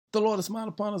The Lord has smiled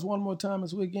upon us one more time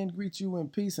as we again greet you in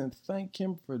peace and thank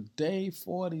Him for day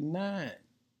 49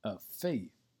 of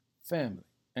faith, family,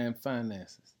 and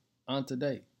finances. On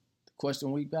today, the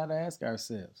question we've got to ask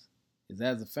ourselves is,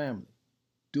 as a family,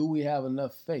 do we have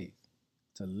enough faith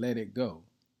to let it go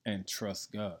and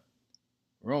trust God?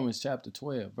 Romans chapter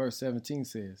 12, verse 17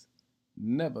 says,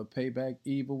 never pay back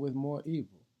evil with more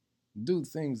evil. Do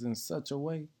things in such a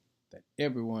way that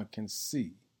everyone can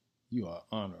see you are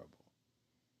honorable.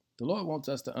 The Lord wants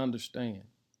us to understand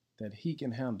that He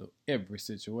can handle every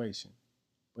situation.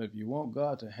 But if you want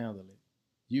God to handle it,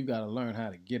 you've got to learn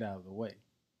how to get out of the way.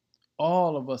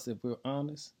 All of us, if we're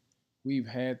honest, we've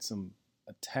had some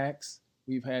attacks.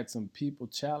 We've had some people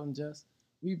challenge us.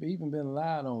 We've even been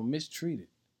lied on, mistreated.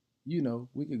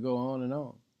 We could go on.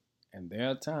 And there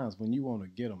are times when you want to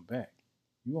get them back.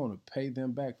 You want to pay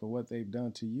them back for what they've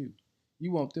done to you.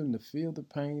 You want them to feel the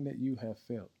pain that you have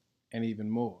felt, and even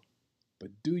more.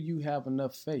 But do you have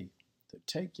enough faith to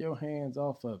take your hands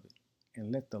off of it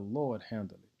and let the Lord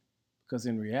handle it? Because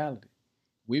in reality,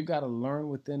 we've got to learn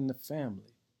within the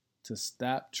family to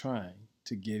stop trying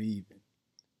to get even.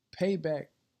 Payback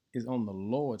is on the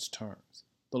Lord's terms.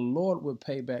 The Lord will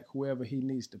pay back whoever He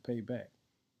needs to pay back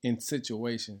in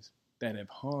situations that have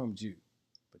harmed you.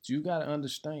 But you got to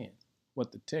understand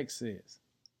what the text says.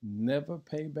 Never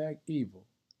pay back evil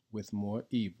with more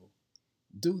evil.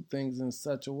 Do things in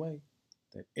such a way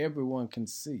that everyone can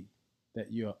see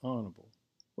that you're honorable.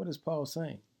 What is Paul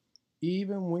saying?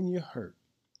 Even when you're hurt,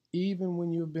 even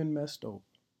when you've been messed over,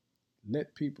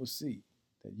 let people see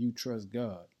that you trust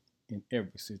God in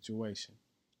every situation.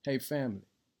 Hey, family,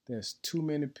 there's too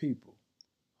many people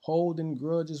holding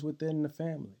grudges within the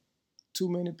family. Too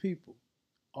many people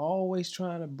always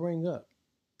trying to bring up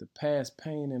the past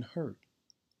pain and hurt.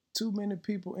 Too many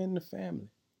people in the family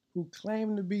who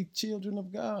claim to be children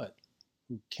of God,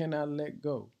 who cannot let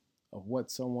go of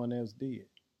what someone else did.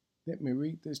 Let me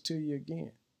read this to you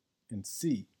again and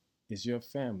see, is your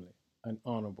family an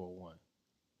honorable one?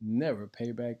 Never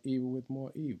pay back evil with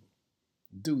more evil.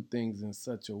 Do things in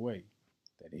such a way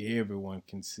that everyone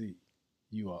can see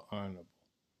you are honorable.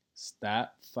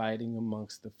 Stop fighting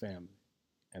amongst the family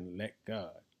and let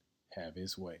God have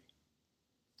His way.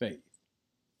 Faith,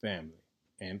 family,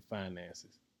 and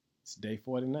finances. It's day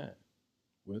 49.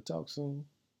 We'll talk soon.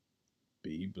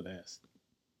 Be blessed.